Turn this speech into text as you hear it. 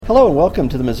Hello and welcome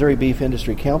to the Missouri Beef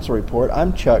Industry Council Report.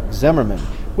 I'm Chuck Zimmerman.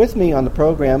 With me on the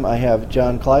program I have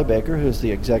John Kleiboeker, who's the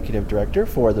Executive Director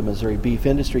for the Missouri Beef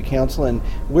Industry Council, and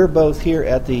we're both here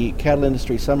at the Cattle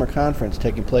Industry Summer Conference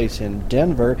taking place in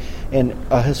Denver, and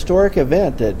a historic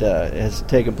event that has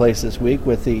taken place this week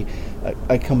with a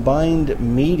combined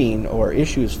meeting, or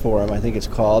issues forum, I think it's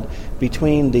called,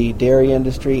 between the dairy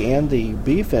industry and the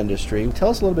beef industry. Tell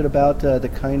us a little bit about the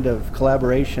kind of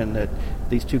collaboration that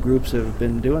these two groups have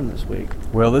been doing this week.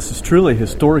 Well, this is truly a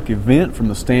historic event from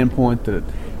the standpoint that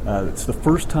it's the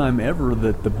first time ever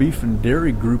that the beef and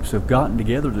dairy groups have gotten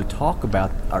together to talk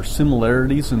about our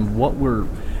similarities and what we're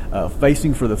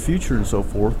facing for the future and so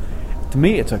forth. To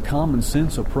me, it's a common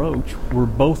sense approach. We're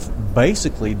both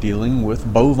basically dealing with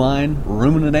bovine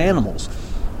ruminant animals.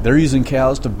 They're using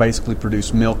cows to basically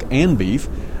produce milk and beef.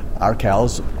 Our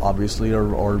cows obviously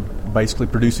are basically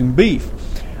producing beef.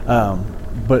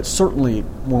 But certainly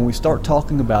when we start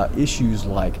talking about issues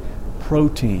like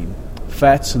protein,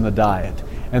 fats in the diet,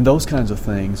 and those kinds of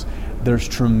things, there's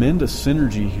tremendous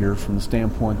synergy here from the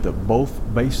standpoint that both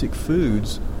basic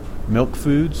foods,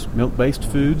 milk-based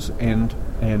foods,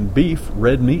 and beef,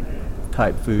 red meat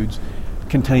type foods,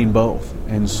 contain both.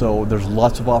 And so there's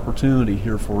lots of opportunity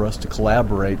here for us to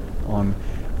collaborate on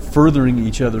furthering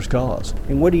each other's cause.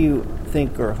 And what do you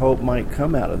think or hope might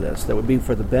come out of this that would be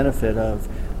for the benefit of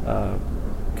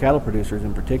cattle producers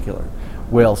in particular?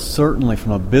 Well, certainly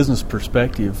from a business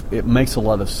perspective, it makes a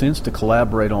lot of sense to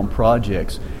collaborate on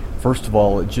projects. First of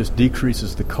all, it just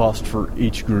decreases the cost for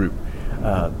each group.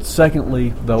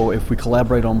 Secondly, though, if we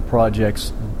collaborate on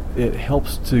projects, it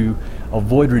helps to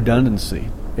avoid redundancy.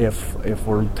 If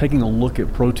we're taking a look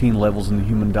at protein levels in the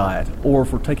human diet, or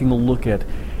if we're taking a look at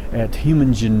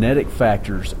human genetic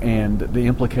factors and the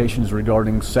implications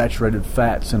regarding saturated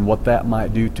fats and what that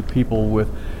might do to people with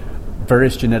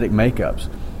various genetic makeups,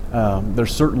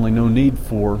 there's certainly no need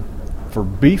for the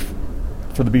Beef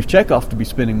Checkoff to be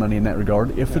spending money in that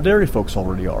regard if the dairy folks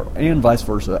already are, and vice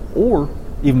versa. Or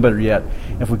even better yet,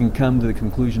 if we can come to the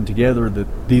conclusion together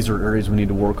that these are areas we need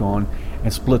to work on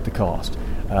and split the cost.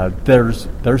 There's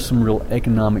some real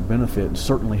economic benefit, and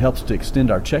certainly helps to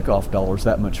extend our checkoff dollars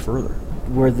that much further.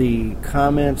 Were the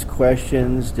comments,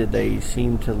 questions, did they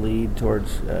seem to lead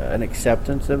towards an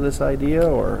acceptance of this idea,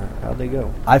 or how'd they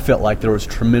go? I felt like there was a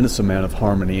tremendous amount of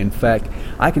harmony. In fact,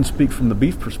 I can speak from the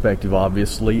beef perspective,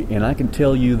 obviously, and I can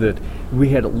tell you that we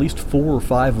had at least 4 or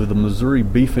 5 of the Missouri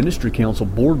Beef Industry Council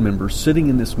board members sitting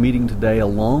in this meeting today,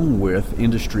 along with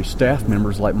industry staff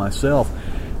members like myself.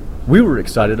 We were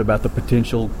excited about the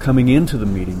potential coming into the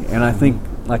meeting, and I think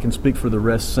I can speak for the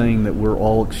rest saying that we're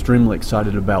all extremely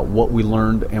excited about what we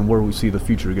learned and where we see the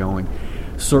future going.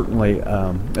 Certainly,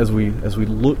 as we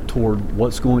look toward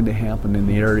what's going to happen in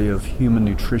the area of human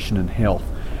nutrition and health,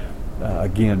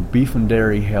 again, beef and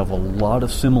dairy have a lot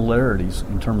of similarities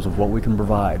in terms of what we can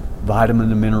provide.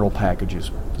 Vitamin and mineral packages,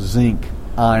 zinc,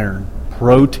 iron,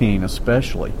 protein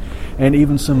especially, and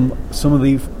even some of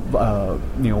the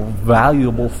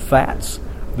valuable fats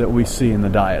that we see in the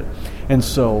diet. And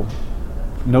so,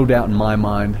 no doubt in my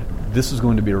mind, this is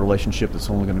going to be a relationship that's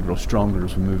only going to grow stronger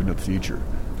as we move into the future.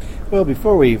 Well,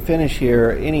 before we finish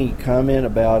here, any comment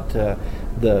about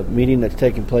the meeting that's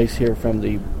taking place here from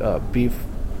the beef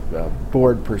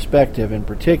board perspective in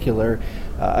particular?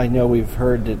 I know we've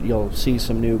heard that you'll see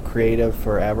some new creative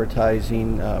for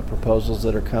advertising proposals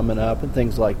that are coming up and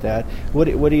things like that. What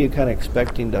are you kind of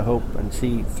expecting to hope and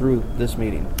see through this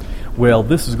meeting? Well,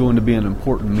 this is going to be an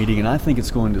important meeting, and I think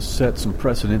it's going to set some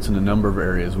precedents in a number of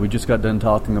areas. We just got done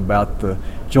talking about the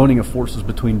joining of forces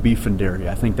between beef and dairy.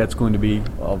 I think that's going to be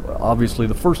obviously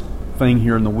the first thing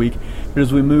here in the week. But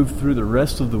as we move through the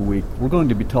rest of the week, we're going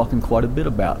to be talking quite a bit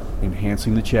about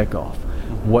enhancing the checkoff.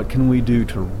 What can we do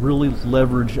to really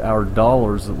leverage our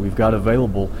dollars that we've got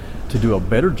available to do a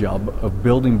better job of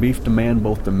building beef demand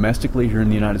both domestically here in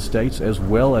the United States as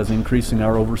well as increasing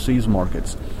our overseas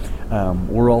markets?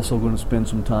 We're also going to spend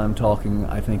some time talking,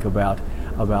 I think, about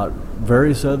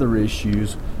various other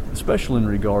issues, especially in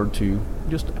regard to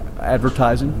just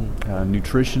advertising,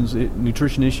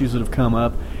 nutrition issues that have come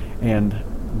up, and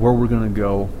where we're going to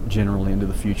go generally into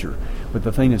the future. But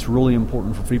the thing that's really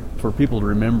important for people to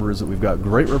remember is that we've got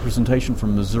great representation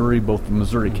from Missouri, both the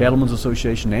Missouri Cattlemen's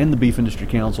Association and the Beef Industry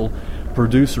Council,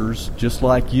 producers just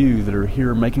like you that are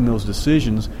here making those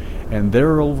decisions, and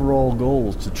their overall goal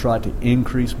is to try to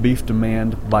increase beef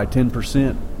demand by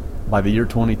 10% by the year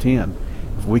 2010.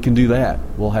 If we can do that,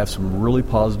 we'll have some really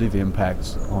positive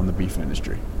impacts on the beef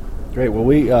industry. Great. Well,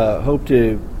 we hope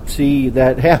to see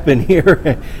that happen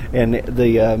here, and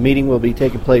the meeting will be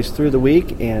taking place through the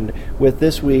week. And with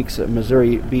this week's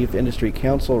Missouri Beef Industry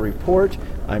Council report,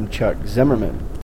 I'm Chuck Zimmerman.